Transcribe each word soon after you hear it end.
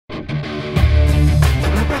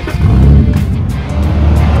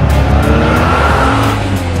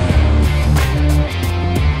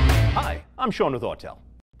I'm Sean with Autel.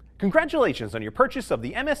 Congratulations on your purchase of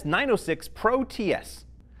the MS906 Pro TS.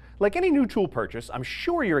 Like any new tool purchase, I'm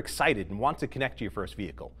sure you're excited and want to connect to your first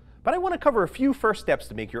vehicle, but I want to cover a few first steps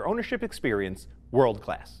to make your ownership experience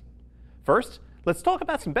world-class. First, let's talk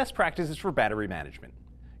about some best practices for battery management.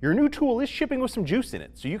 Your new tool is shipping with some juice in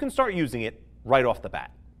it, so you can start using it right off the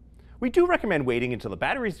bat. We do recommend waiting until the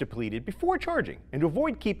battery is depleted before charging and to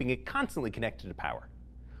avoid keeping it constantly connected to power.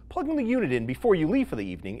 Plugging the unit in before you leave for the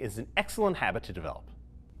evening is an excellent habit to develop.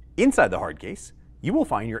 Inside the hard case, you will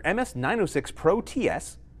find your MS906 Pro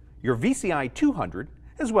TS, your VCI 200,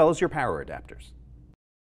 as well as your power adapters.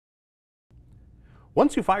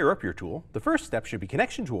 Once you fire up your tool, the first step should be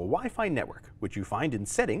connection to a Wi-Fi network, which you find in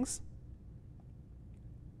Settings,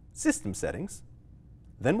 System Settings,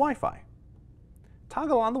 then Wi-Fi.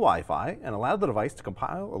 Toggle on the Wi-Fi and allow the device to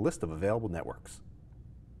compile a list of available networks.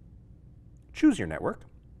 Choose your network,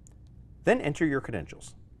 then enter your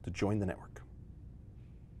credentials to join the network.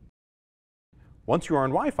 Once you are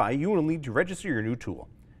on Wi-Fi, you will need to register your new tool.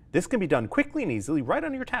 This can be done quickly and easily right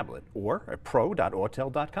on your tablet or at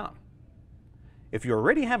pro.autel.com. If you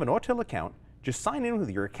already have an Autel account, just sign in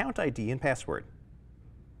with your account ID and password.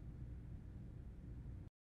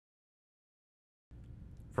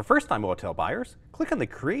 For first-time Autel buyers, click on the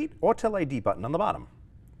Create Autel ID button on the bottom.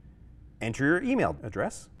 Enter your email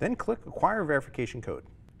address, then click Acquire Verification Code.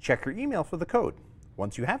 Check your email for the code.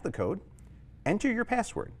 Once you have the code, enter your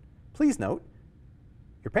password. Please note,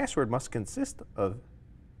 your password must consist of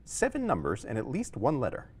 7 numbers and at least 1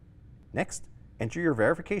 letter. Next, enter your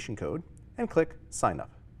verification code and click Sign Up.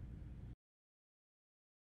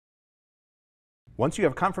 Once you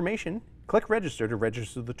have confirmation, click Register to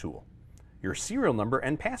register the tool. Your serial number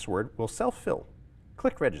and password will self-fill.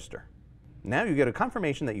 Click Register. Now you get a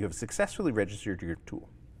confirmation that you have successfully registered your tool.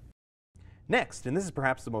 Next, and this is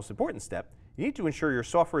perhaps the most important step, you need to ensure your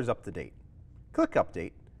software is up to date. Click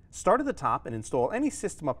Update, start at the top and install any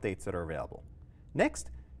system updates that are available. Next,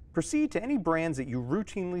 proceed to any brands that you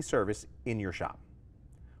routinely service in your shop.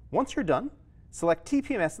 Once you're done, select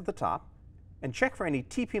TPMS at the top and check for any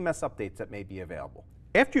TPMS updates that may be available.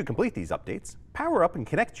 After you complete these updates, power up and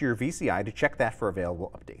connect to your VCI to check that for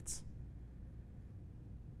available updates.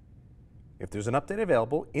 If there's an update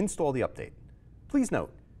available, install the update. Please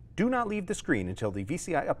note, do not leave the screen until the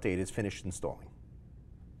VCI update is finished installing.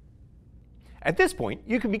 At this point,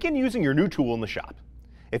 you can begin using your new tool in the shop.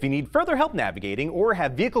 If you need further help navigating or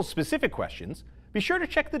have vehicle-specific questions, be sure to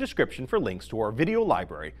check the description for links to our video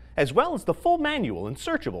library, as well as the full manual in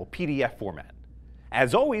searchable PDF format.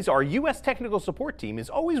 As always, our U.S. technical support team is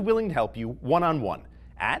always willing to help you one-on-one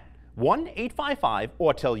at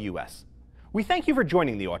 1-855-AUTEL-US. We thank you for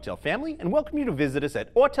joining the Autel family and welcome you to visit us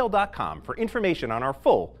at autel.com for information on our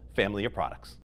full family of products.